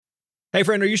Hey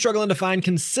friend, are you struggling to find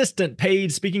consistent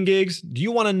paid speaking gigs? Do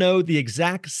you want to know the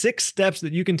exact 6 steps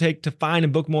that you can take to find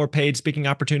and book more paid speaking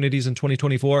opportunities in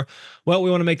 2024? Well,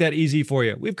 we want to make that easy for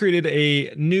you. We've created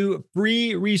a new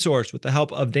free resource with the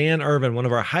help of Dan Irvin, one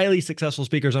of our highly successful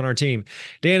speakers on our team.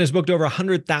 Dan has booked over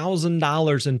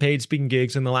 $100,000 in paid speaking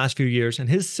gigs in the last few years, and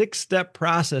his 6-step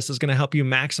process is going to help you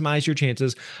maximize your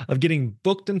chances of getting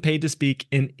booked and paid to speak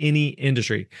in any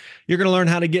industry. You're going to learn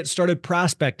how to get started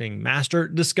prospecting, master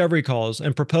discovery calls,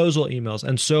 and proposal emails,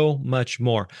 and so much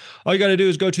more. All you got to do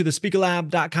is go to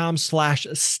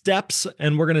thespeakerlab.com/steps,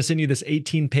 and we're going to send you this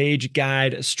 18-page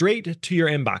guide straight to your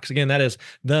inbox. Again, that is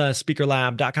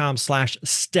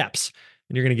thespeakerlab.com/steps,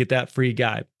 and you're going to get that free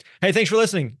guide. Hey, thanks for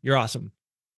listening. You're awesome.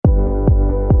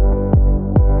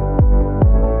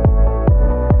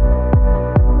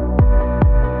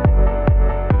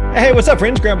 Hey, what's up,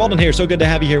 friends? Grant Baldwin here. So good to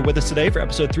have you here with us today for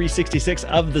episode 366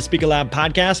 of the Speaker Lab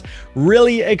podcast.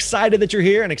 Really excited that you're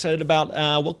here and excited about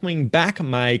welcoming back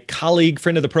my colleague,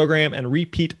 friend of the program, and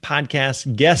repeat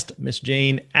podcast guest, Miss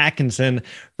Jane Atkinson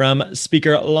from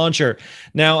Speaker Launcher.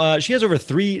 Now, she has over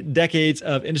 3 decades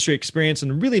of industry experience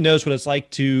and really knows what it's like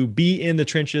to be in the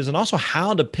trenches and also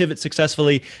how to pivot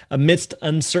successfully amidst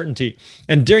uncertainty.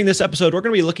 And during this episode, we're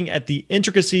going to be looking at the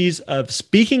intricacies of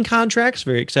speaking contracts.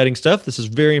 Very exciting stuff. This is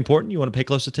very important. You want to pay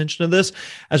close attention to this,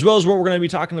 as well as what we're going to be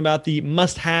talking about, the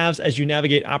must-haves as you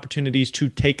navigate opportunities to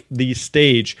take the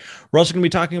stage. We're also going to be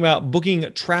talking about booking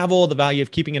travel, the value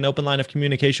of keeping an open line of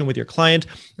communication with your client.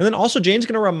 And then also Jane's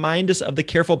going to remind us of the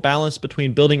careful balance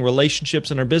between building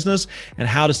relationships in our business and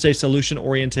how to stay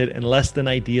solution-oriented in less than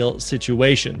ideal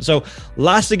situations. So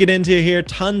lots to get into here,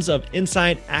 tons of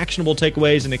insight, actionable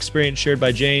takeaways, and experience shared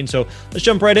by Jane. So let's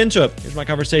jump right into it. Here's my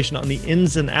conversation on the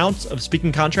ins and outs of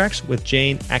speaking contracts with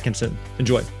Jane Atkinson.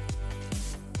 Enjoy. Hey,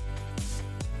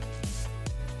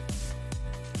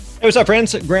 what's up,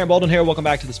 friends? Grant Baldwin here. Welcome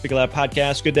back to the Speaker Lab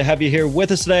podcast. Good to have you here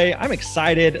with us today. I'm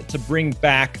excited to bring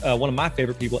back one of my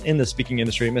favorite people in the speaking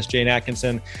industry, Miss Jane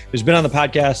Atkinson, who's been on the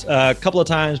podcast a couple of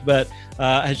times, but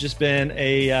has just been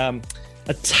a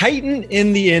titan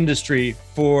in the industry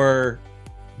for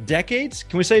decades.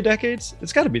 Can we say decades?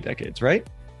 It's got to be decades, right?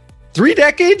 3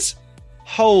 decades?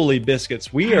 Holy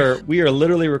biscuits. We are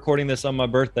literally recording this on my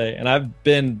birthday, and I've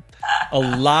been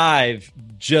alive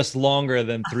just longer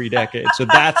than 3 decades. So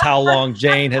that's how long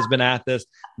Jane has been at this.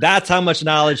 That's how much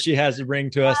knowledge she has to bring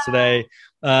to us today.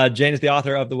 Jane is the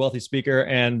author of The Wealthy Speaker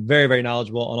and very, very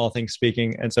knowledgeable on all things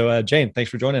speaking. And so Jane,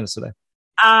 thanks for joining us today.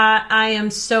 I am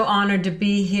so honored to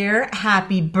be here.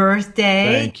 Happy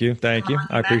birthday. Thank you.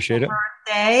 I appreciate it.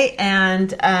 Birthday.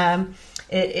 And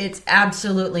it's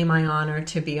absolutely my honor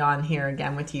to be on here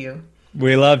again with you.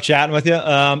 We love chatting with you.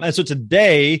 And so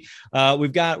today we're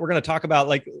going to talk about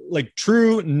like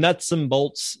true nuts and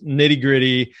bolts, nitty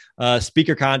gritty,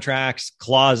 speaker contracts,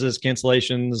 clauses,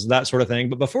 cancellations, that sort of thing.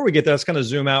 But before we get there, let's kind of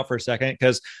zoom out for a second,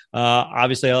 because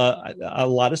obviously a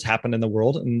lot has happened in the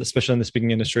world, and especially in the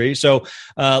speaking industry. So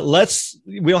we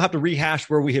don't have to rehash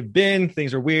where we have been.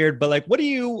 Things are weird, but like, what do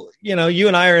you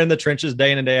and I are in the trenches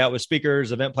day in and day out with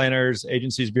speakers, event planners,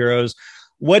 agencies, bureaus.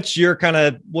 What's your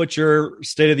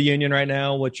state of the union right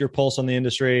now? What's your pulse on the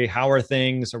industry? How are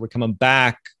things? Are we coming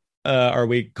back? Are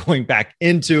we going back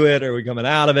into it? Are we coming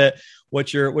out of it?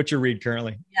 What's your read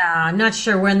currently? Yeah, I'm not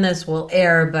sure when this will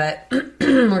air, but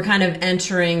we're kind of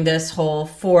entering this whole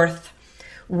 4th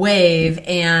wave,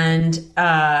 and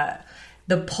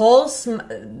the pulse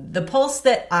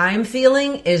that I'm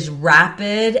feeling is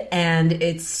rapid, and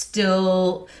it's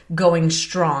still going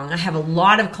strong. I have a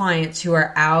lot of clients who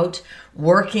are out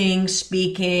working,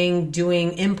 speaking,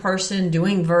 doing in person,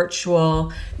 doing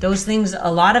virtual. Those things,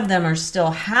 a lot of them are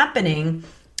still happening.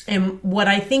 And what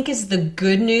I think is the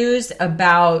good news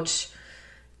about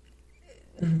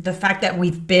the fact that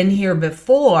we've been here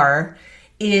before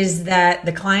is that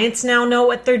the clients now know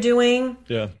what they're doing.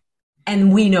 Yeah.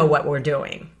 And we know what we're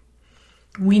doing.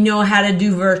 We know how to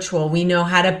do virtual. We know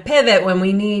how to pivot when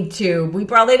we need to. We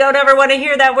probably don't ever want to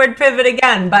hear that word pivot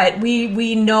again, but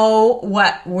we know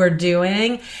what we're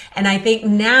doing. And I think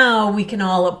now we can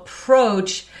all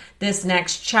approach this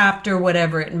next chapter,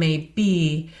 whatever it may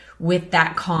be, with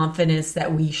that confidence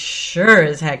that we sure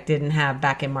as heck didn't have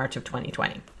back in March of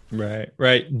 2020. Right.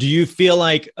 Do you feel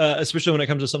like, especially when it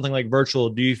comes to something like virtual,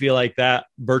 do you feel like that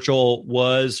virtual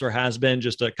was or has been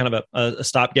just a kind of a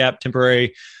stopgap,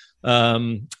 temporary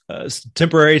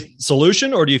temporary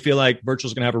solution, or do you feel like virtual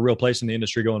is going to have a real place in the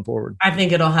industry going forward? I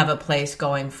think it'll have a place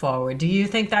going forward. Do you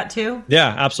think that too?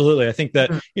 Yeah, absolutely. I think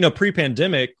that,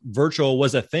 pre-pandemic virtual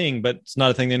was a thing, but it's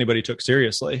not a thing that anybody took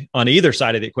seriously on either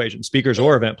side of the equation, speakers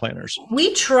or event planners.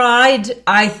 We tried,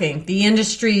 I think the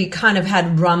industry kind of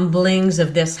had rumblings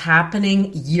of this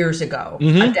happening years ago,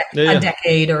 a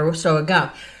decade or so ago,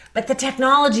 but the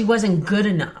technology wasn't good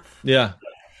enough. Yeah.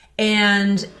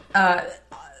 And,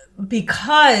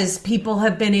 because people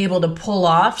have been able to pull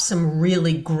off some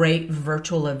really great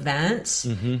virtual events,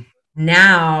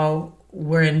 now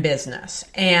we're in business.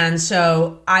 And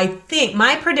so I think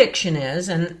my prediction is,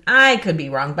 and I could be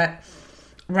wrong, but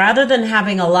rather than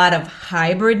having a lot of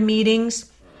hybrid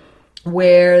meetings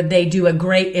where they do a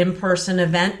great in-person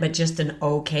event, but just an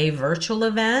okay virtual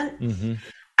event,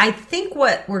 I think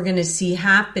what we're going to see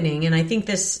happening, and I think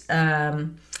this,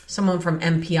 someone from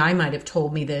MPI might have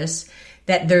told me this,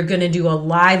 that they're going to do a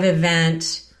live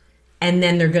event and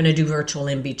then they're going to do virtual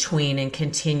in between and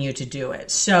continue to do it.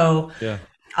 So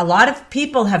a lot of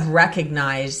people have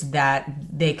recognized that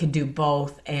they could do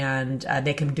both, and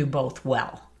they can do both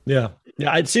well. Yeah.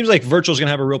 It seems like virtual is going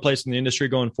to have a real place in the industry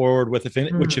going forward, which,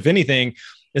 if anything,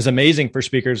 is amazing for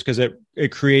speakers because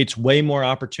it creates way more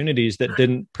opportunities that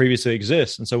didn't previously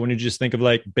exist. And so when you just think of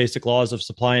like basic laws of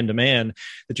supply and demand,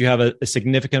 that you have a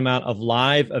significant amount of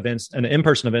live events and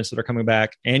in-person events that are coming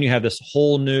back, and you have this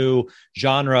whole new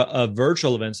genre of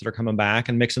virtual events that are coming back,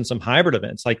 and mix in some hybrid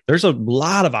events, like there's a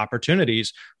lot of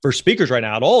opportunities for speakers right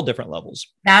now at all different levels.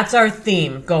 That's our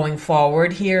theme going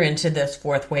forward here into this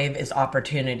fourth wave, is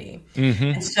opportunity.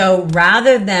 And so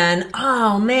rather than,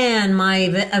 oh man, my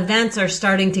events are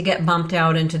starting to get bumped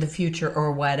out into the future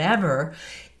or whatever,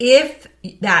 if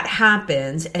that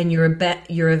happens and your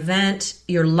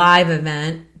live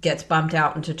event gets bumped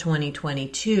out into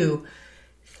 2022,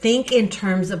 think in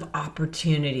terms of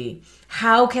opportunity.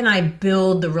 How can I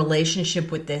build the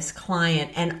relationship with this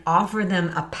client and offer them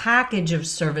a package of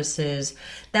services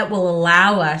that will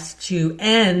allow us to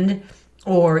end,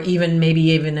 or maybe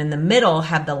even in the middle,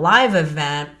 have the live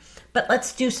event, but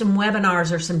let's do some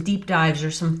webinars or some deep dives or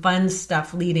some fun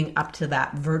stuff leading up to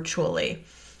that virtually.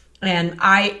 And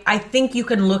I think you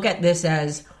can look at this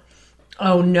as,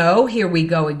 oh no, here we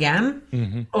go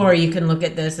again. Or you can look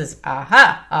at this as,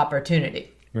 aha,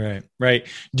 opportunity. Right.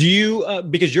 Do you,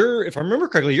 because if I remember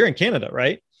correctly, you're in Canada,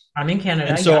 right? I'm in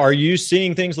Canada. And so are you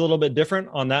seeing things a little bit different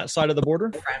on that side of the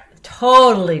border?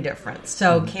 Totally different.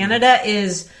 So Canada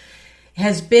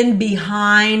has been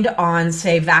behind on,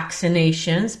 say,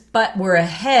 vaccinations, but we're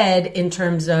ahead in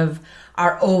terms of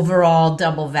our overall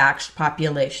double vaxxed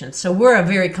population. So we're a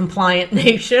very compliant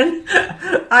nation.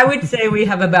 I would say we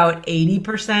have about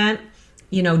 80%,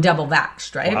 double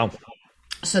vaxxed, right? Wow.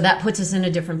 So that puts us in a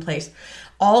different place.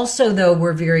 Also, though,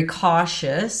 we're very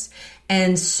cautious.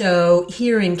 And so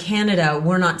here in Canada,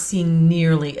 we're not seeing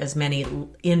nearly as many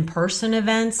in-person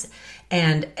events,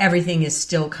 and everything is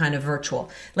still kind of virtual.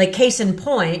 Like case in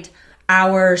point,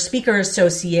 our speaker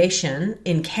association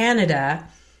in Canada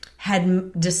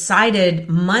had decided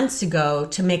months ago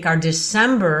to make our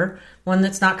December, one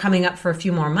that's not coming up for a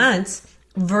few more months,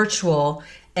 virtual.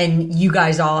 And you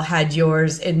guys all had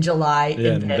yours in July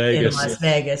in Las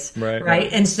Vegas.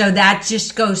 Right. And so that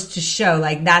just goes to show,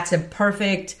 like, that's a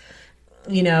perfect,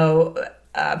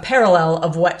 parallel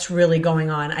of what's really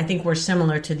going on. I think we're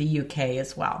similar to the UK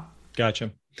as well.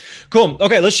 Gotcha. Cool.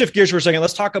 Okay, let's shift gears for a second.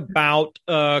 Let's talk about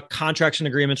contracts and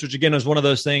agreements, which again is one of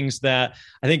those things that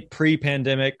I think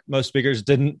pre-pandemic most speakers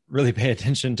didn't really pay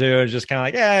attention to. It's just kind of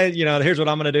like, here's what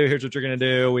I'm going to do. Here's what you're going to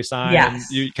do. We sign, and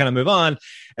you kind of move on.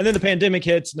 And then the pandemic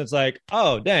hits, and it's like,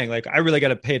 oh, dang, like I really got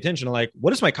to pay attention to, like,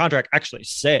 what does my contract actually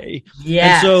say?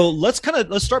 Yeah. And so let's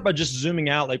start by just zooming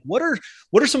out. Like, what are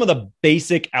some of the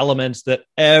basic elements that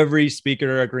every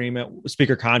speaker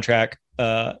contract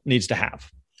needs to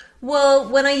have? Well,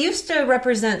 when I used to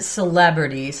represent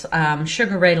celebrities,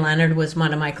 Sugar Ray Leonard was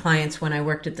one of my clients when I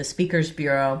worked at the Speakers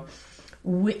Bureau.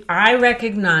 I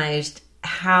recognized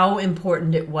how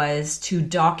important it was to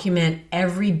document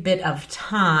every bit of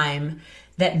time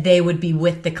that they would be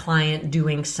with the client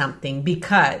doing something,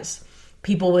 because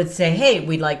people would say, hey,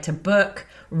 we'd like to book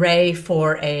Ray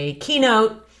for a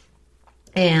keynote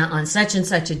and on such and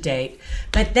such a date.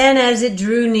 But then as it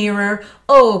drew nearer,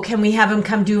 oh, can we have him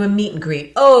come do a meet and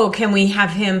greet? Oh, can we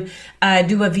have him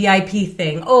do a VIP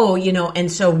thing? Oh,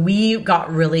 and so we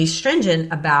got really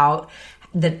stringent about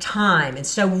the time. And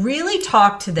so really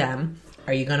talk to them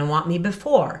Are you going to want me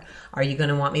before? Are you going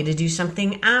to want me to do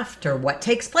something after? What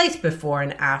takes place before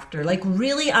and after? Like,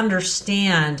 really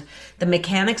understand the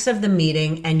mechanics of the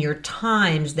meeting and your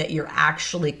times that you're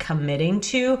actually committing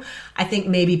to. I think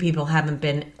maybe people haven't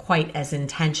been quite as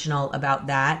intentional about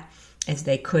that as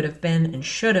they could have been and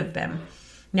should have been.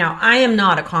 Now, I am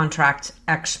not a contract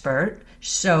expert,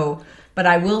 but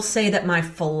I will say that my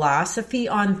philosophy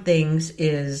on things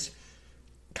is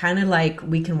kind of like,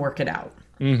 we can work it out.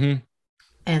 Mm-hmm.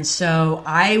 And so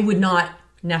I would not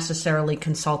necessarily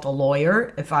consult a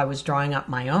lawyer if I was drawing up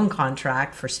my own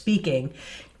contract for speaking,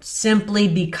 simply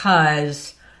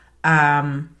because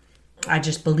I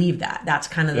just believe that. That's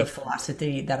kind of the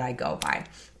philosophy that I go by.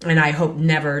 And I hope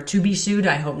never to be sued.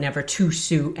 I hope never to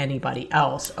sue anybody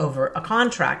else over a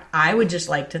contract. I would just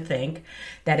like to think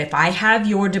that if I have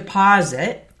your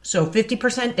deposit, so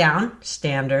 50% down,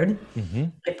 standard,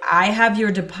 if I have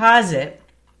your deposit,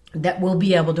 that we'll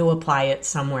be able to apply it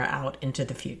somewhere out into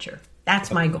the future.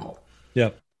 That's my goal.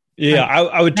 Yeah. Yeah.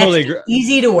 I would totally agree.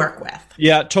 Easy to work with.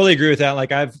 Yeah, totally agree with that.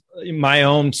 Like, I've my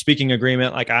own speaking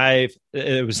agreement, like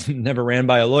it was never ran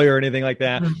by a lawyer or anything like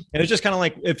that. And it's just kind of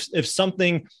like, if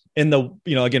something in the,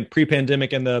 again,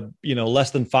 pre-pandemic, in the,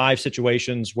 less than 5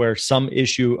 situations where some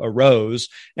issue arose.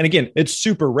 And again, it's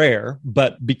super rare,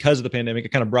 but because of the pandemic,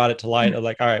 it kind of brought it to light of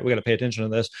like, all right, we got to pay attention to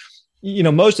this.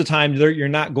 Most of the time you're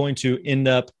not going to end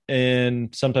up in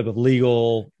some type of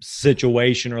legal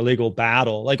situation or legal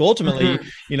battle. Like, ultimately,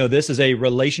 this is a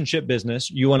relationship business.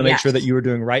 You want to make sure that you are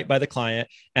doing right by the client,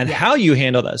 and how you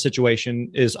handle that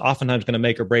situation is oftentimes going to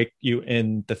make or break you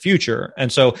in the future.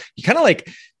 And so you kind of like,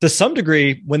 to some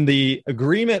degree,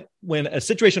 when a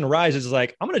situation arises, is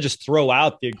like, I'm going to just throw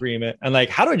out the agreement and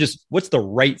like, what's the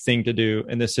right thing to do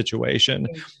in this situation?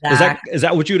 Exactly. Is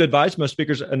that what you would advise most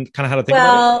speakers, and kind of how to think about it?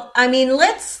 Well, I mean,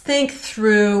 let's think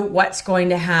through what's going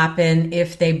to happen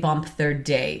if they bump their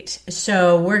date.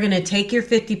 So we're going to take your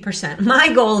 50%.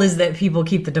 My goal is that people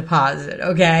keep the deposit,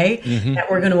 okay? That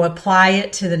we're going to apply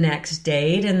it to the next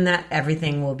date and that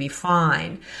everything will be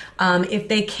fine. If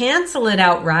they cancel it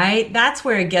outright, that's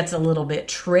where it gets a little bit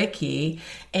tricky.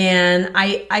 And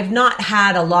I've not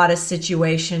had a lot of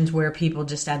situations where people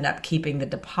just end up keeping the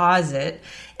deposit.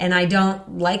 And I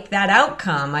don't like that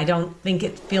outcome. I don't think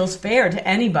it feels fair to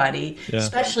anybody,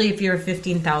 especially if you're a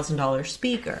 $15,000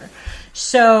 speaker.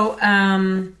 So,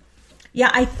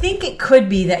 I think it could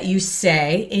be that you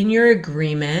say in your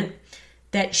agreement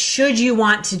that should you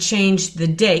want to change the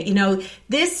date,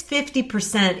 this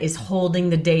 50% is holding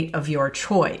the date of your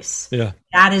choice. Yeah.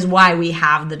 That is why we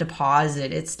have the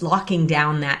deposit. It's locking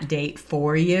down that date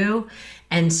for you.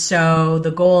 And so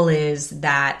the goal is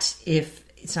that if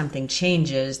something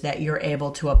changes, that you're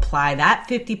able to apply that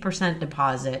 50%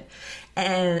 deposit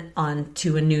and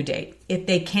onto a new date. If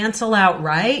they cancel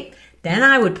outright, then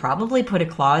I would probably put a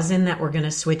clause in that we're going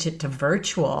to switch it to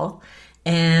virtual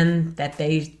and that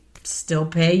they still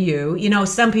pay you.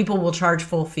 Some people will charge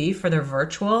full fee for their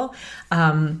virtual.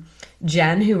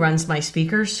 Jen, who runs my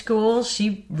speaker school,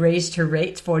 she raised her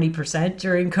rates 40%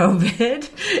 during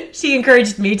COVID. She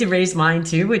encouraged me to raise mine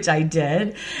too, which I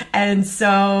did. And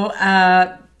so,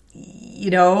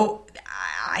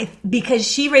 because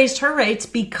she raised her rates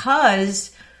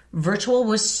because virtual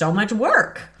was so much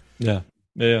work. Yeah.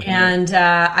 And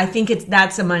I think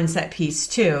that's a mindset piece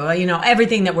too.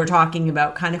 Everything that we're talking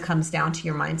about kind of comes down to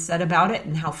your mindset about it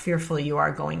and how fearful you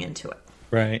are going into it.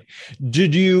 Right.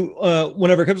 Did you,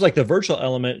 whenever it comes to like the virtual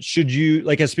element, should you,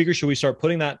 like as speakers, should we start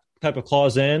putting that type of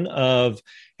clause in of,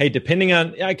 hey, depending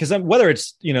on, because whether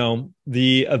it's,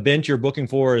 the event you're booking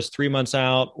for is 3 months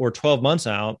out or 12 months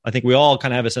out, I think we all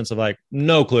kind of have a sense of like,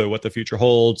 no clue what the future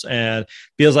holds, and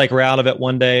feels like we're out of it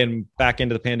one day and back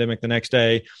into the pandemic the next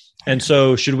day. And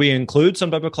so should we include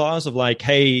some type of clause of like,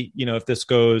 hey, if this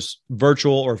goes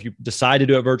virtual, or if you decide to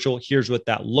do it virtual, here's what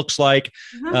that looks like.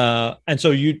 And so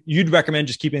you'd recommend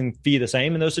just keeping fee the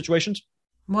same in those situations?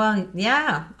 Well,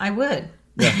 yeah, I would.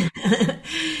 Yeah.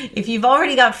 If you've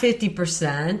already got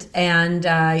 50% and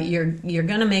you're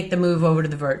going to make the move over to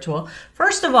the virtual,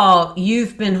 first of all,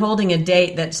 you've been holding a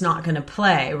date that's not going to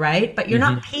play, right? But you're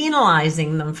not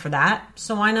penalizing them for that.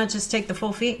 So why not just take the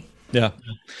full fee? Yeah.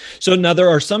 So now there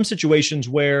are some situations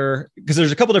where, because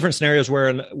there's a couple different scenarios where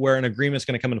an agreement is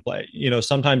going to come into play.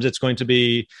 Sometimes it's going to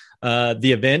be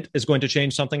the event is going to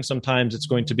change something. Sometimes it's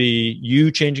going to be you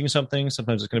changing something.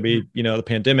 Sometimes it's going to be, the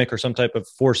pandemic or some type of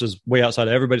forces way outside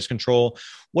of everybody's control.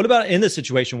 What about in this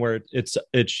situation where it's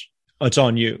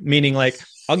on you? Meaning, like,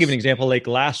 I'll give you an example. Like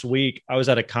last week, I was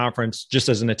at a conference just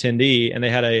as an attendee, and they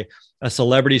had a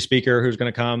celebrity speaker who's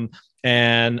going to come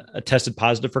and tested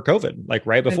positive for COVID, like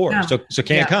right before. So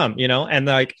can't come, and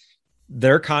like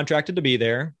they're contracted to be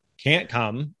there, can't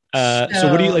come. So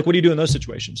what do you do in those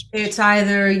situations? It's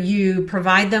either you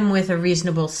provide them with a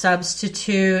reasonable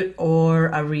substitute, or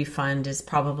a refund is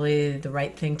probably the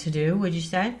right thing to do. Would you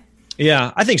say?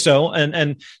 Yeah, I think so.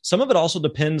 And some of it also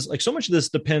depends, like so much of this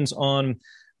depends on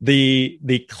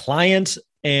the client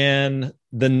and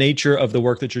the nature of the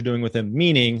work that you're doing with them.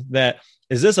 Meaning that,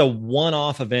 is this a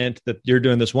one-off event that you're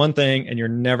doing this one thing and you're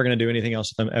never going to do anything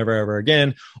else with them ever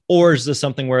again? Or is this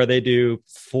something where they do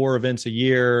 4 events a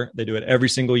year? They do it every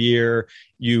single year.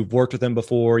 You've worked with them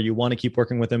before. You want to keep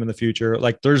working with them in the future.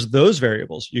 Like there's those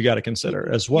variables you got to consider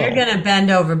as well. You're going to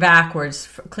bend over backwards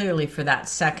clearly for that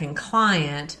second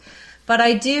client. But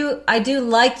I do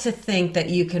like to think that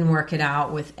you can work it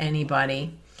out with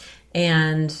anybody,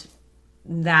 and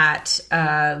that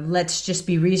let's just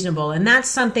be reasonable. And that's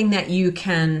something that you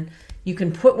can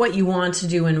put what you want to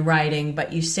do in writing,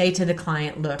 but you say to the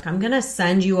client, look, I'm going to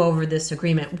send you over this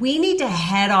agreement. We need to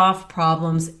head off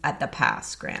problems at the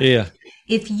pass, Grant. Yeah.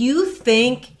 If you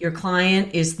think your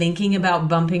client is thinking about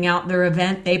bumping out their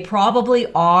event, they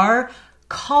probably are.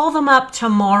 Call them up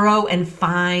tomorrow and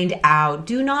find out.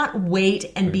 Do not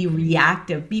wait and be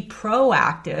reactive. Be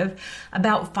proactive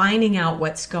about finding out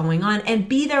what's going on, and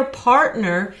be their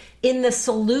partner in the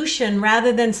solution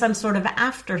rather than some sort of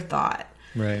afterthought.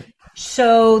 Right.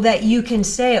 So that you can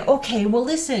say, okay, well,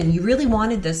 listen, you really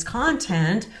wanted this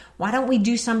content. Why don't we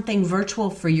do something virtual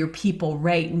for your people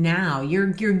right now?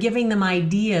 You're giving them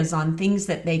ideas on things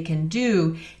that they can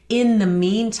do in the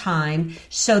meantime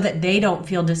so that they don't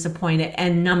feel disappointed.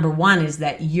 And number one is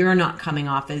that you're not coming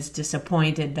off as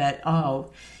disappointed that,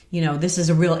 this is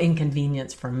a real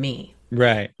inconvenience for me.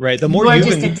 Right. The more you're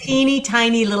just a teeny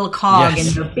tiny little cog in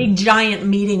your big giant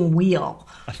meeting wheel.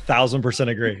 1,000%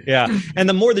 agree. Yeah. And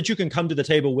the more that you can come to the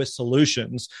table with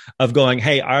solutions of going,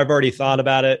 hey, I've already thought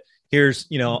about it. Here's,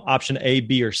 option A,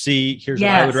 B, or C. Here's what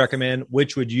I would recommend.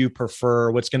 Which would you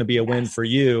prefer? What's going to be a win for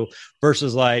you?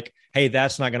 Versus like, hey,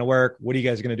 that's not going to work. What are you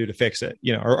guys going to do to fix it?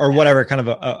 Or whatever kind of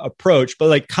a approach, but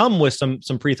like come with some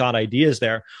pre-thought ideas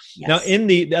there. Yes. Now, in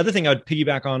the other thing I would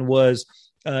piggyback on was,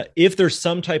 if there's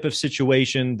some type of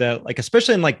situation that, like,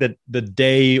 especially in like the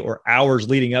day or hours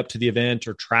leading up to the event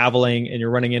or traveling and you're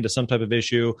running into some type of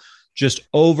issue, just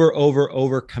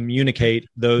over communicate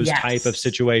those type of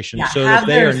situations so that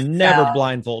they are never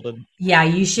blindfolded. Yeah,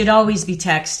 you should always be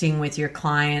texting with your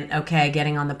client. Okay,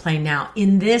 getting on the plane now.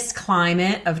 In this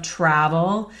climate of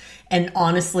travel, and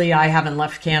honestly, I haven't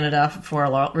left Canada for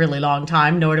a really long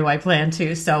time, nor do I plan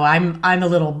to. So I'm a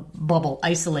little bubble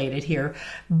isolated here.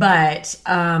 But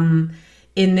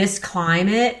in this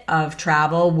climate of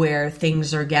travel where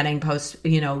things are getting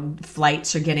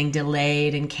flights are getting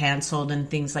delayed and canceled and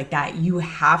things like that, you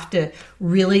have to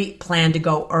really plan to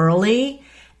go early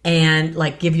and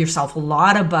like give yourself a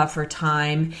lot of buffer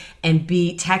time and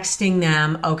be texting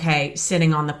them, okay,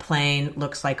 sitting on the plane,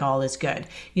 looks like all is good.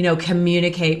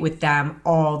 Communicate with them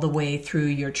all the way through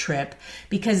your trip,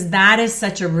 because that is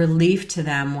such a relief to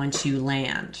them once you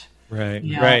land.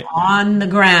 Right. On the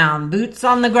ground, boots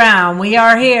on the ground. We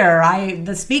are here.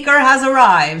 The speaker has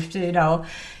arrived.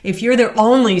 If you're their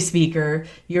only speaker,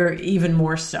 you're even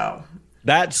more so.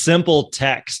 That simple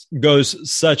text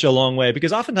goes such a long way,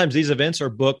 because oftentimes these events are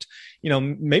booked,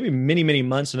 maybe many, many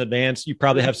months in advance. You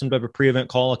probably have some type of pre-event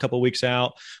call a couple of weeks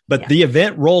out, but the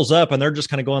event rolls up and they're just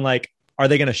kind of going like, are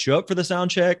they going to show up for the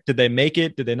sound check? Did they make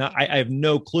it? Did they not? I have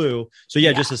no clue. So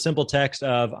just a simple text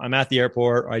of, I'm at the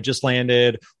airport, or I just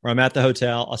landed, or I'm at the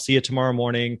hotel. I'll see you tomorrow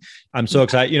morning. I'm so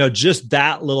excited. Just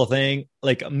that little thing,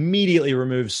 like, immediately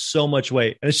removes so much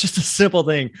weight. And it's just a simple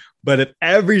thing. But if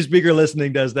every speaker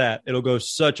listening does that, it'll go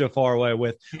such a far way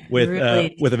with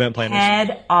event planners.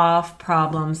 Head off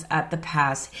problems at the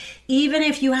pass. Even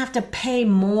if you have to pay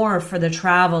more for the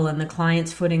travel and the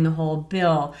client's footing the whole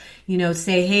bill,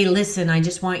 say, hey, listen, I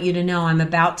just want you to know I'm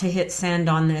about to hit send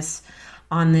on this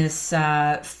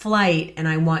flight, and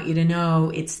I want you to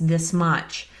know it's this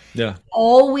much. Yeah.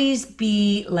 Always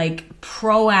be like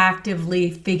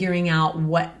proactively figuring out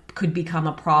what could become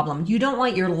a problem. You don't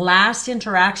want your last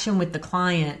interaction with the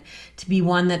client to be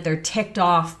one that they're ticked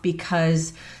off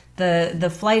because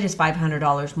the flight is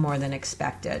 $500 more than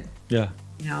expected. Yeah.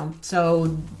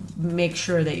 So make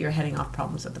sure that you're heading off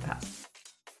problems at the pass.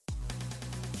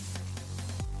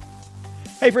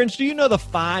 Hey friends, do you know the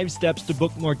 5 steps to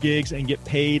book more gigs and get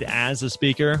paid as a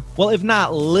speaker? Well, if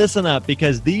not, listen up,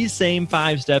 because these same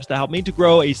 5 steps to help me to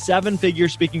grow a 7-figure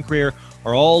speaking career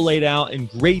are all laid out in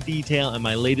great detail in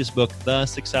my latest book, The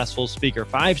Successful Speaker.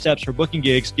 5 steps for booking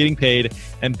gigs, getting paid,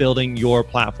 and building your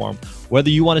platform. Whether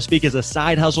you want to speak as a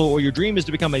side hustle or your dream is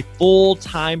to become a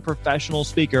full-time professional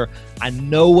speaker, I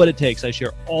know what it takes. I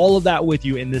share all of that with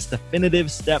you in this definitive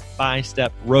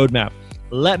step-by-step roadmap.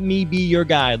 Let me be your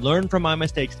guide. Learn from my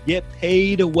mistakes. Get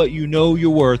paid what you know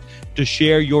you're worth to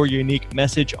share your unique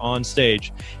message on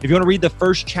stage. If you want to read the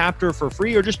first chapter for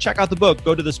free or just check out the book,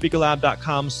 go to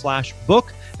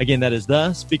thespeakerlab.com/book. Again, that is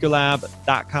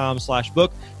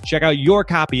thespeakerlab.com/book. Check out your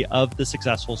copy of The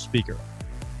Successful Speaker.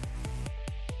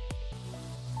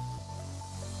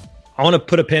 I want to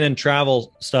put a pin in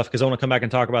travel stuff because I want to come back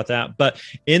and talk about that. But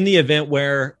in the event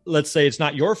where, let's say it's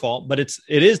not your fault, but it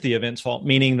is the event's fault,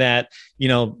 meaning that,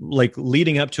 like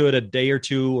leading up to it a day or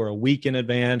two or a week in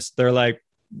advance, they're like,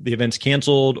 the event's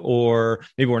canceled, or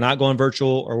maybe we're not going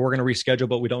virtual, or we're going to reschedule,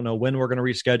 but we don't know when we're going to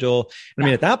reschedule. And I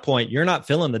mean, at that point, you're not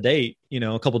filling the date,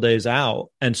 a couple of days out.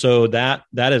 And so that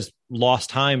is lost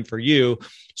time for you.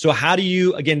 So how do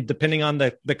you, again, depending on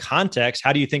the context,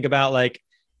 how do you think about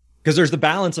because there's the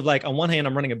balance of on one hand,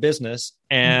 I'm running a business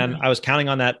and I was counting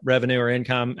on that revenue or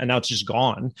income and now it's just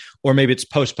gone, or maybe it's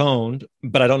postponed,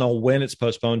 but I don't know when it's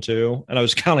postponed to, and I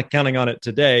was counting on it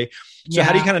today. So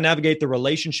how do you kind of navigate the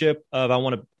relationship of, I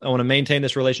want to maintain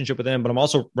this relationship with them, but I'm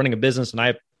also running a business and I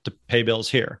have to pay bills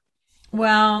here?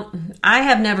 Well, I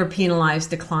have never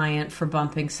penalized a client for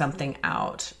bumping something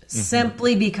out,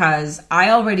 simply because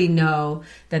I already know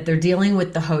that they're dealing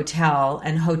with the hotel,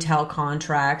 and hotel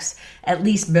contracts, at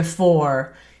least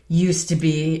before, used to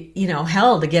be,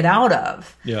 hell to get out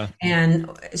of. Yeah. And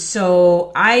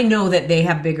so I know that they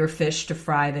have bigger fish to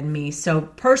fry than me. So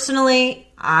personally,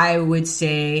 I would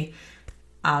say,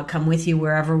 I'll come with you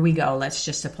wherever we go. Let's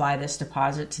just apply this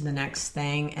deposit to the next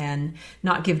thing and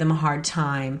not give them a hard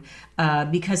time.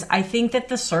 Because I think that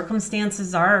the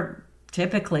circumstances are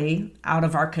typically out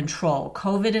of our control.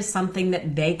 COVID is something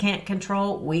that they can't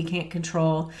control. We can't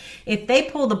control. If they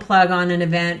pull the plug on an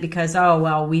event because,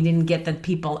 we didn't get the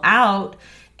people out,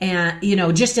 and,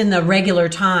 just in the regular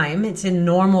time, it's in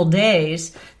normal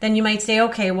days, then you might say,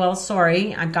 okay, well,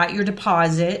 sorry, I've got your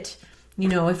deposit.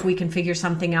 If we can figure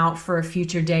something out for a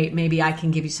future date, maybe I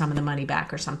can give you some of the money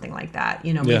back or something like that.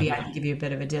 Maybe I can give you a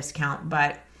bit of a discount.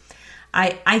 But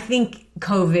I think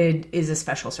COVID is a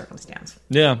special circumstance.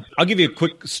 Yeah. I'll give you a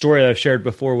quick story I've shared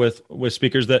before with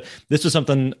speakers, that this was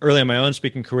something early in my own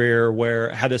speaking career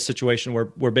where I had this situation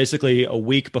where basically a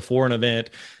week before an event,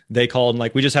 they called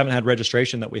and we just haven't had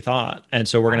registration that we thought. And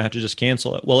so we're going to have to just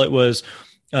cancel it. Well, it was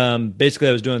basically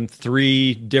I was doing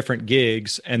 3 different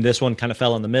gigs and this one kind of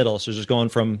fell in the middle. So just going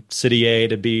from city A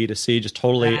to B to C, just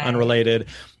totally unrelated.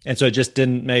 And so it just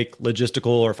didn't make logistical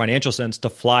or financial sense to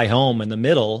fly home in the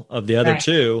middle of the other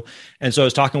two. And so I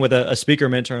was talking with a speaker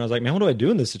mentor and I was like, man, what do I do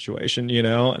in this situation?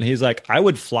 And he's like, I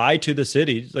would fly to the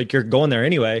city. You're going there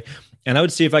anyway. And I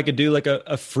would see if I could do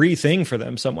a free thing for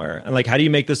them somewhere. And how do you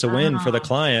make this a win for the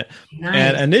client? Nice.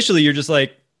 And initially you're just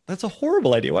like, that's a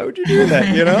horrible idea. Why would you do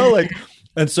that?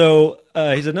 And so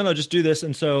he said, no, just do this.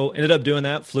 And so ended up doing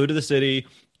that, flew to the city,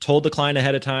 told the client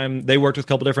ahead of time. They worked with a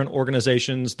couple different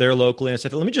organizations there locally. And I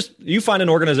said, you find an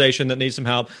organization that needs some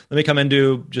help. Let me come and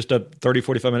do just a 30,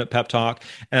 45 minute pep talk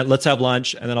and let's have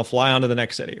lunch. And then I'll fly on to the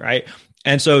next city. Right.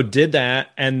 And so did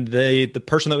that. And the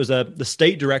person that was the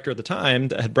state director at the time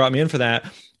that had brought me in for that,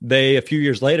 they, a few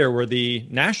years later, were the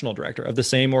national director of the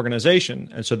same organization.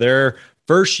 And so their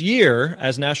first year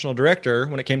as national director,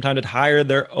 when it came time to hire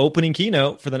their opening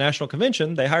keynote for the national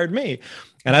convention, they hired me.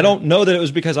 And I don't know that it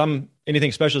was because I'm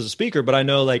anything special as a speaker, but I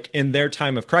know in their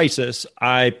time of crisis,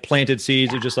 I planted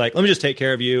seeds of just let me just take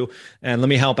care of you and let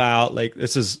me help out.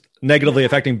 This is negatively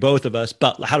affecting both of us,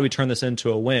 but how do we turn this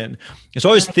into a win? And so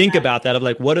I always think about that of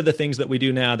what are the things that we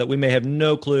do now that we may have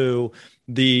no clue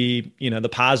the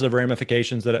positive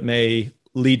ramifications that it may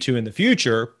lead to in the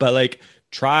future, but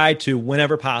try to,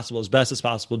 whenever possible, as best as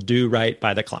possible, do right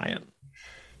by the client.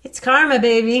 It's karma,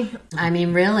 baby. I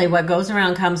mean, really, what goes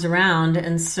around comes around.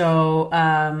 And so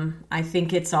I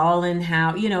think it's all in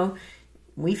how,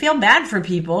 we feel bad for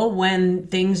people when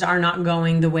things are not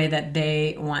going the way that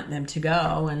they want them to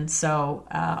go. And so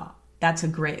that's a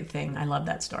great thing. I love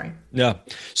that story. Yeah.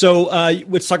 So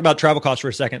let's talk about travel costs for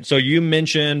a second. So you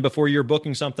mentioned before you're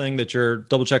booking something that you're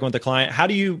double checking with the client. How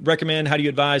do you recommend, how do you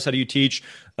advise, how do you teach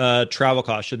travel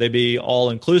costs? Should they be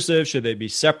all inclusive? Should they be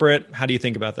separate? How do you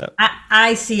think about that?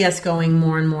 I see us going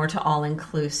more and more to all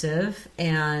inclusive.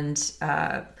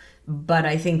 But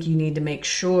I think you need to make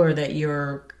sure that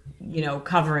you're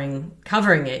covering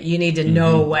it. You need to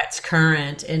know what's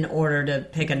current in order to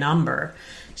pick a number.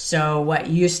 So what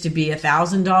used to be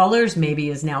 $1,000 maybe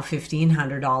is now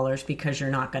 $1,500 because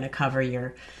you're not going to cover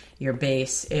your your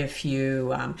base if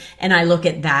you and I look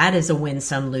at that as a win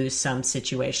some lose some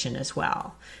situation as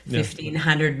well.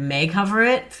 1,500 may cover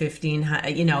it.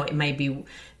 1,500, it may be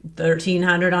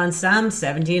 1,300 on some,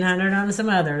 1,700 on some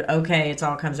other. Okay, it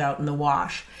all comes out in the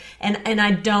wash. And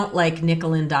I don't like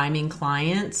nickel and diming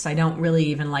clients. I don't really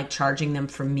even like charging them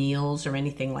for meals or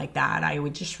anything like that. I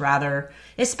would just rather,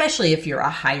 especially if you're a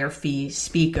higher fee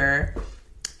speaker,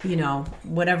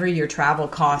 whatever your travel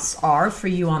costs are for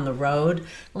you on the road,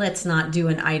 let's not do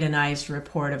an itemized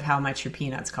report of how much your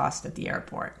peanuts cost at the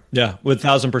airport. Yeah, with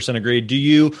 1,000%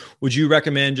 agree. Would you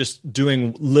recommend just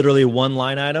doing literally one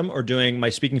line item, or doing my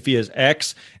speaking fee is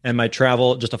X and my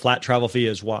travel, just a flat travel fee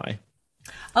is Y?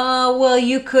 Well,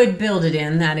 you could build it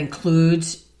in. That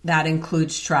includes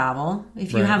travel.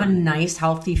 If you have a nice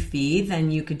healthy fee,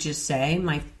 then you could just say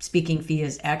my speaking fee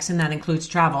is X and that includes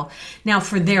travel. Now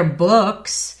for their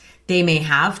books, they may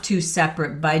have two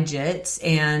separate budgets,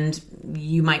 and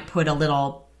you might put a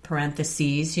little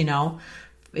parentheses,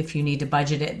 if you need to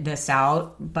budget this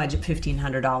out, budget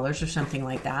 $1,500 or something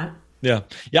like that. Yeah.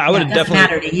 I would definitely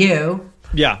matter to you.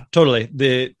 Yeah,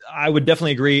 totally. I would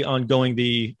definitely agree on going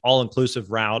the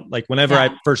all-inclusive route. Like whenever I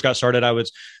first got started, I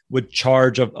would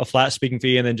charge a flat speaking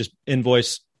fee and then just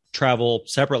invoice travel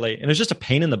separately. And it's just a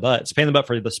pain in the butt. It's a pain in the butt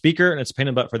for the speaker, and it's a pain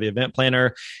in the butt for the event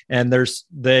planner. And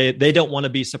they don't want to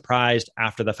be surprised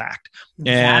after the fact.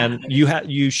 And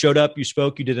you showed up, you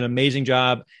spoke, you did an amazing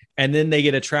job. And then they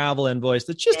get a travel invoice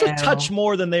that's just a touch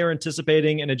more than they were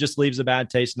anticipating. And it just leaves a bad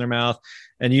taste in their mouth.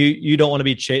 And you don't want to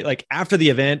be like after the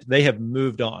event, they have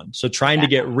moved on. So trying to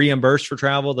get reimbursed for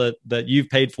travel that you've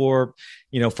paid for,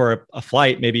 for a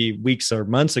flight, maybe weeks or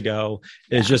months ago,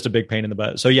 is just a big pain in the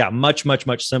butt. So much, much,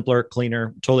 much simpler,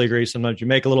 cleaner. Totally agree. Sometimes you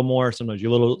make a little more, sometimes you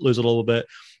lose a little bit.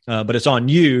 But it's on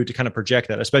you to kind of project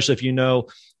that, especially if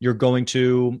you're going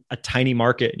to a tiny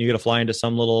market and you got to fly into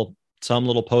some little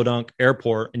podunk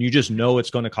airport and you just know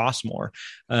it's going to cost more.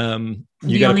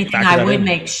 The only thing I would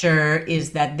make sure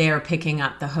is that they're picking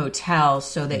up the hotel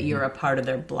so that you're a part of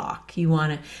their block. You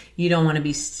don't want to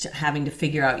be having to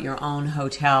figure out your own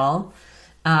hotel,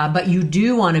 but you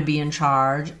do want to be in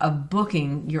charge of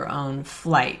booking your own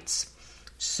flights.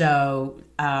 So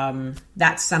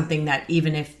that's something that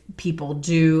even if people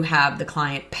do have the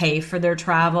client pay for their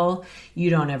travel,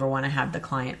 you don't ever want to have the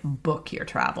client book your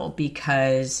travel,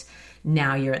 because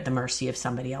now you're at the mercy of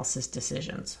somebody else's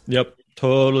decisions. Yep.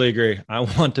 Totally agree. I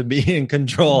want to be in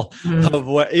control of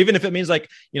what, even if it means like,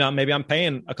 maybe I'm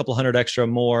paying a couple hundred extra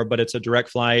more, but it's a direct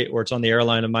flight or it's on the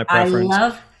airline of my preference. I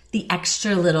love the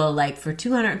extra little, like for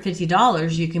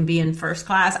 $250, you can be in first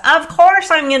class. Of course,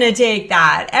 I'm going to take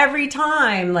that every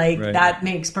time. That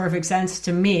makes perfect sense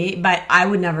to me, but I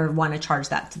would never want to charge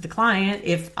that to the client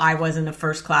if I wasn't a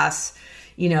first class.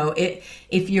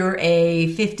 If you're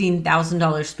a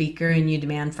 $15,000 speaker and you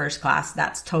demand first class,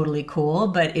 that's totally cool.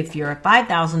 But if you're a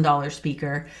 $5,000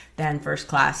 speaker, then first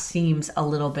class seems a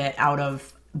little bit out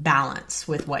of balance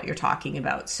with what you're talking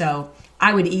about. So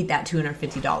I would eat that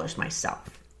 $250 myself.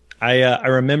 I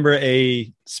remember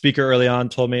a speaker early on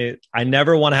told me, I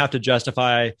never want to have to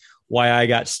justify why I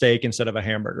got steak instead of a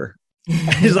hamburger.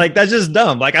 He's like, that's just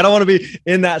dumb. Like, I don't want to be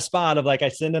in that spot of like, I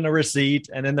send in a receipt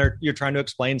and then you're trying to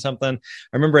explain something.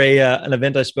 I remember an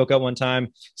event I spoke at one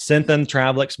time, sent them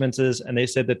travel expenses, and they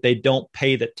said that they don't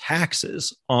pay the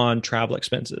taxes on travel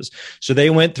expenses. So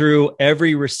they went through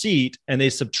every receipt and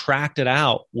they subtracted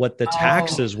out what the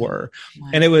taxes were.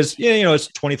 And it was, it's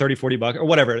 20, 30, 40 bucks or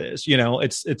whatever it is,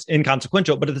 it's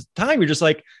inconsequential. But at the time you're just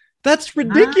like, that's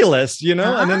ridiculous, and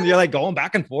then you're like going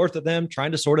back and forth with them,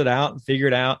 trying to sort it out and figure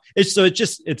it out.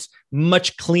 It's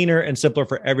much cleaner and simpler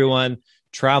for everyone.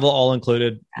 Travel all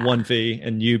included, one fee,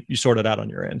 and you sort it out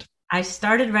on your end. I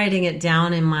started writing it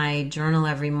down in my journal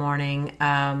every morning,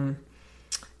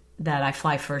 that I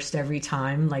fly first every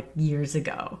time, like years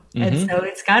ago. And so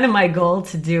it's kind of my goal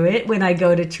to do it. When I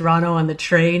go to Toronto on the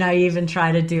train, I even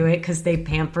try to do it because they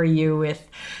pamper you with,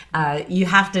 you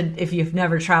have to, if you've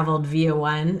never traveled via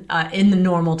one in the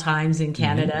normal times in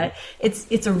Canada,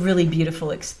 it's a really beautiful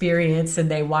experience,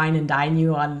 and they wine and dine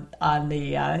you on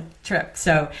the trip.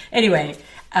 So anyway,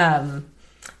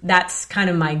 that's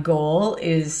kind of my goal,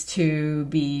 is to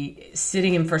be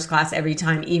sitting in first class every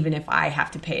time, even if I have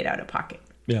to pay it out of pocket.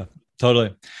 Yeah,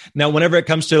 totally. Now, whenever it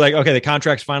comes to like, okay, the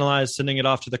contract's finalized, sending it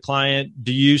off to the client,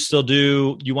 do you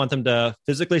want them to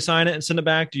physically sign it and send it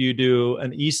back? Do you do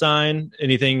an e-sign?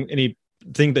 Anything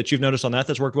that you've noticed on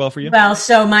that's worked well for you? Well,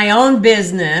 so my own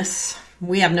business,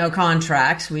 we have no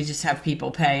contracts. We just have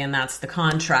people pay, and that's the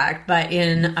contract. But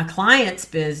in a client's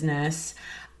business,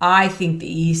 I think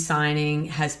the e-signing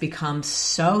has become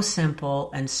so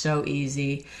simple and so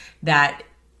easy that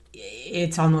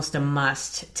it's almost a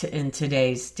must in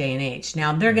today's day and age.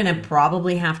 Now they're going to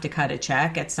probably have to cut a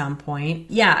check at some point.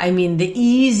 Yeah, I mean, the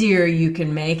easier you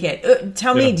can make it.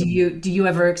 Tell me, do you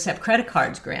ever accept credit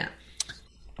cards, Grant?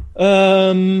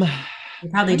 You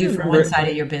probably do from one side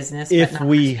of your business. If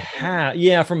we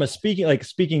have, from a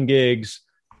speaking gigs,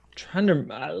 trying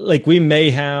to we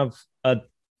may have a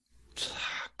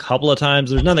couple of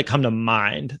times. There's none that come to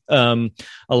mind. A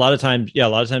lot of times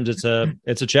it's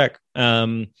a check.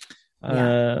 Nothing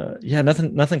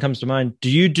comes to mind. Do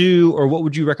you do, or what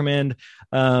would you recommend?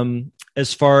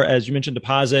 As far as you mentioned,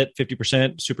 deposit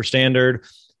 50%, super standard.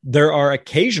 There are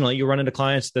occasionally you run into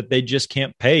clients that they just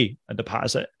can't pay a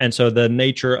deposit. And so the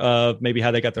nature of maybe how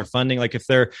they got their funding, like if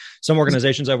they're some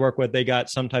organizations I work with, they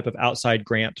got some type of outside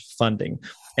grant funding.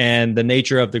 And the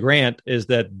nature of the grant is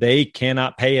that they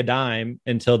cannot pay a dime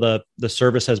until the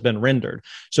service has been rendered.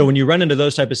 So when you run into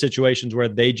those type of situations where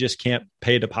they just can't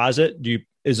pay a deposit,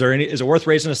 is it worth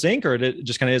raising a sink, or it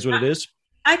just kind of is what it is?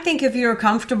 I think if you're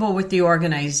comfortable with the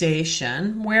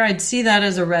organization, where I'd see that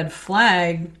as a red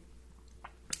flag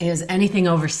is anything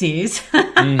overseas.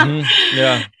 Mm-hmm.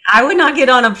 Yeah. I would not get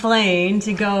on a plane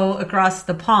to go across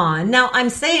the pond. Now I'm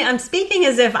speaking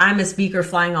as if I'm a speaker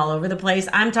flying all over the place.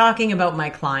 I'm talking about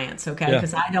my clients, okay?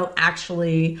 Because I don't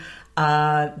actually,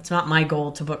 it's not my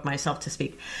goal to book myself to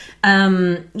speak.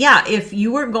 If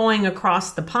you were going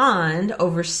across the pond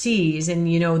overseas and,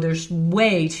 there's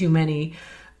way too many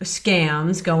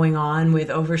scams going on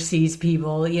with overseas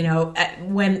people,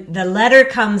 when the letter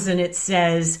comes and it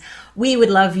says, we would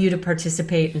love you to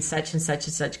participate in such and such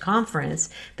and such conference,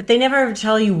 but they never ever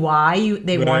tell you why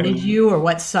they wanted you or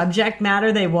what subject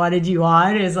matter they wanted you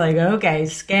on. It's like, okay,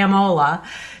 scamola.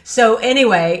 So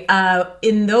anyway,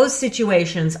 in those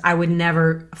situations, I would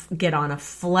never get on a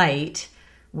flight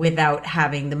without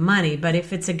having the money. But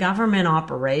if it's a government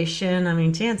operation, I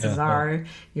mean, chances are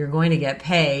you're going to get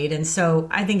paid. And so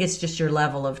I think it's just your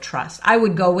level of trust. I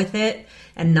would go with it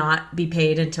and not be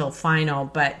paid until final,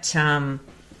 but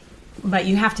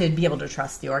you have to be able to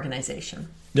trust the organization.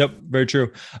 Yep, very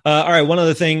true. All right, one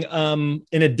other thing.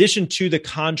 In addition to the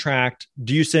contract,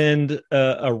 do you send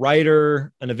a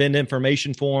writer an event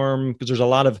information form? Because there's a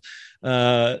lot of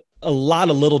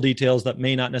little details that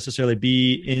may not necessarily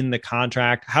be in the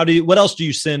contract. What else do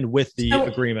you send with the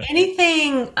agreement?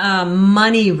 Anything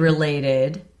money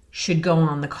related should go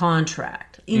on the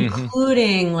contract,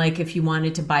 including like if you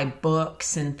wanted to buy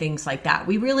books and things like that.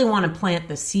 We really want to plant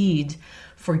the seed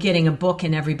for getting a book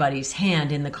in everybody's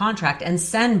hand in the contract and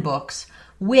send books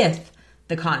with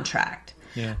the contract.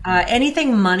 Yeah.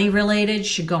 Anything money related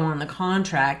should go on the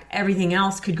contract. Everything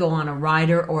else could go on a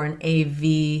rider or an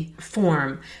AV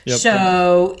form. Yep.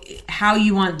 So how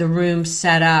you want the room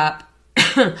set up,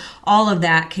 all of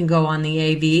that can go on the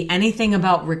AV. Anything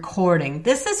about recording.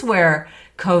 This is where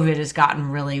COVID has gotten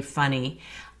really funny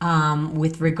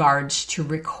with regards to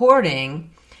recording,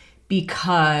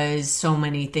 because so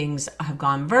many things have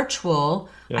gone virtual.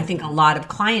 Yeah. I think a lot of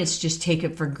clients just take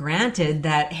it for granted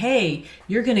that, hey,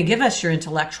 you're going to give us your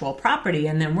intellectual property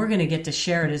and then we're going to get to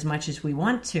share it as much as we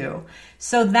want to.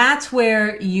 So that's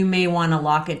where you may want to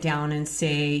lock it down and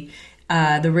say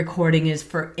the recording is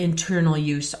for internal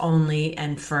use only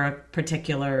and for a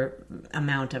particular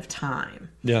amount of time.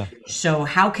 Yeah. So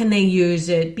how can they use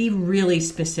it? Be really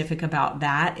specific about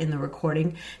that in the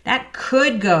recording. That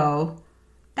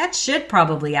should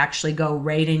probably actually go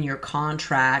right in your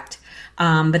contract.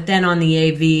 But then on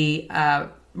the AV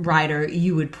rider,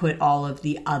 you would put all of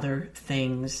the other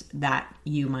things that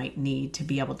you might need to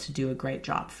be able to do a great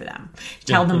job for them.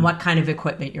 Tell them what kind of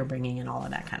equipment you're bringing and all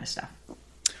of that kind of stuff.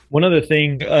 One other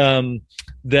thing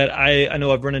that I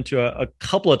know I've run into a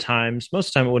couple of times, most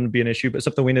of the time it wouldn't be an issue, but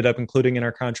something we ended up including in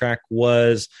our contract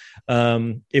was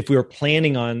if we were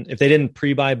planning on, if they didn't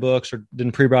pre-buy books or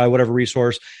didn't pre-buy whatever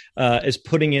resource, is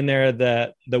putting in there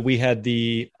that we had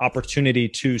the opportunity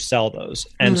to sell those.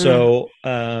 And so,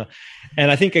 and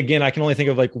I think, again, I can only think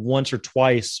of like once or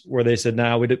twice where they said,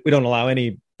 no, we don't allow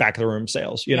any back of the room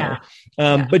sales, know,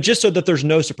 but just so that there's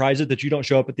no surprises that you don't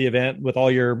show up at the event with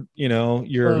all your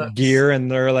books, gear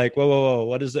and they're like, whoa,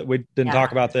 what is it? We didn't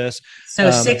talk about this. So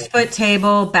 6-foot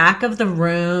table, back of the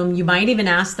room. You might even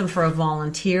ask them for a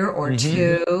volunteer or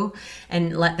two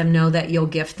and let them know that you'll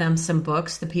gift them some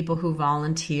books, the people who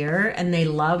volunteer, and they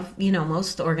love,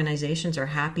 most organizations are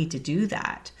happy to do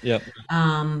that. Yep.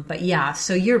 But yeah,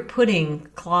 so you're putting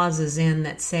clauses in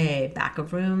that say back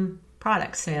of room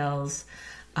product sales.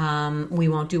 We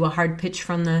won't do a hard pitch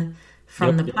from the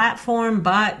platform,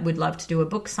 but we'd love to do a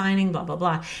book signing, blah, blah,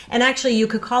 blah. And actually you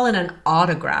could call it an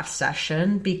autograph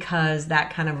session because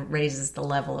that kind of raises the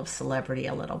level of celebrity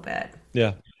a little bit.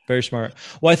 Yeah. Very smart.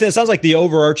 Well, I think it sounds like the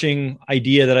overarching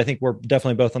idea that I think we're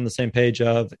definitely both on the same page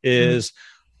of is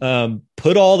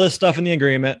put all this stuff in the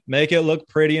agreement, make it look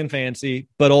pretty and fancy,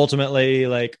 but ultimately,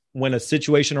 like when a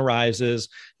situation arises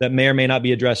that may or may not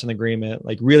be addressed in the agreement,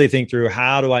 like really think through,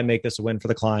 how do I make this a win for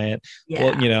the client?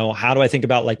 Yeah. Well, how do I think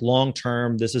about like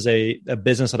long-term, this is a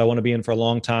business that I want to be in for a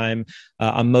long time.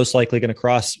 I'm most likely going to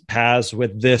cross paths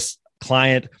with this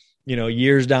client,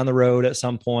 years down the road at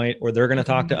some point, or they're going to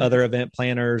talk to other event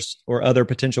planners or other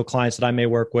potential clients that I may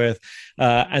work with.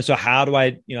 And so how do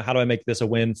I make this a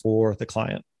win for the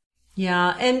client?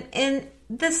 Yeah. And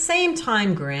the same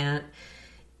time, Grant,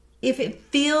 if it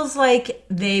feels like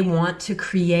they want to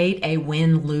create a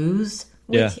win-lose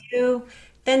with you,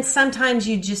 then sometimes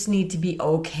you just need to be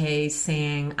okay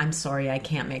saying, I'm sorry, I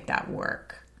can't make that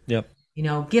work. Yep.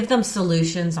 Give them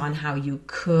solutions on how you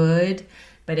could.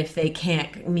 But if they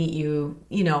can't meet you,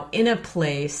 in a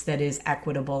place that is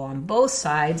equitable on both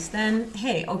sides, then,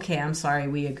 hey, okay, I'm sorry,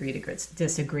 we agree to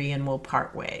disagree and we'll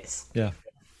part ways. Yeah,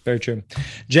 very true.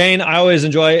 Jane, I always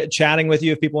enjoy chatting with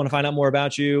you. If people want to find out more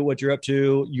about you, what you're up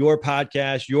to, your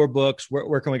podcast, your books,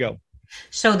 where can we go?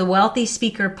 So the Wealthy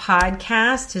Speaker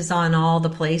podcast is on all the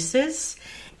places.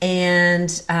 And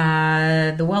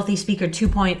the Wealthy Speaker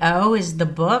 2.0 is the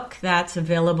book that's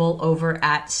available over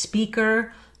at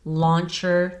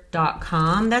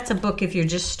speakerlauncher.com. That's a book if you're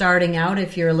just starting out.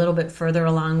 If you're a little bit further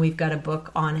along, we've got a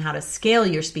book on how to scale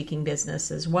your speaking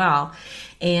business as well.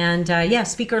 And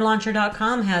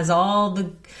speakerlauncher.com has all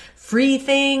the free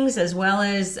things as well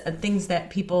as things that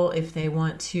people, if they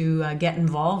want to get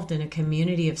involved in a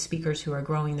community of speakers who are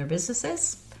growing their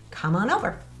businesses, come on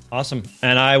over. Awesome.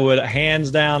 And I would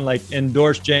hands down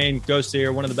endorse Jane. Go see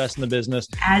her, one of the best in the business.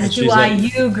 As do I,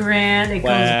 you, Grant. It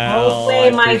goes both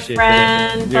ways, my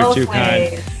friend. You're too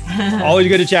kind. Always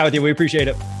good to chat with you. We appreciate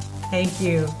it. Thank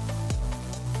you.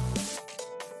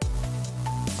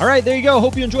 All right, there you go.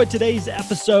 Hope you enjoyed today's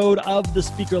episode of the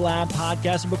Speaker Lab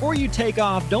podcast. And before you take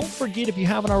off, don't forget, if you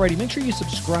haven't already, make sure you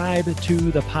subscribe to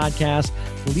the podcast.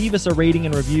 Leave us a rating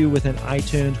and review within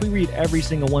iTunes. We read every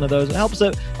single one of those. It helps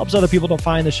other people to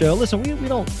find the show. Listen, we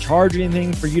don't charge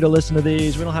anything for you to listen to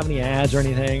these. We don't have any ads or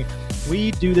anything.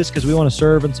 We do this because we want to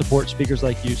serve and support speakers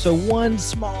like you. So one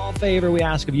small favor we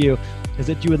ask of you is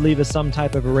that you would leave us some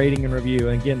type of a rating and review.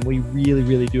 And again, we really,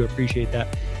 really do appreciate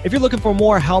that. If you're looking for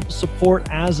more help, support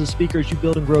as a speaker as you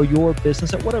build and grow your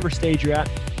business at whatever stage you're at,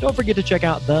 don't forget to check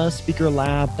out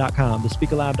thespeakerlab.com,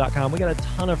 thespeakerlab.com. We got a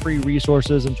ton of free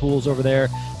resources and tools over there.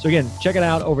 So again, check it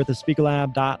out over at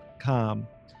thespeakerlab.com.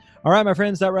 All right, my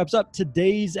friends, that wraps up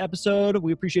today's episode.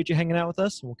 We appreciate you hanging out with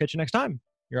us. We'll catch you next time.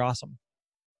 You're awesome.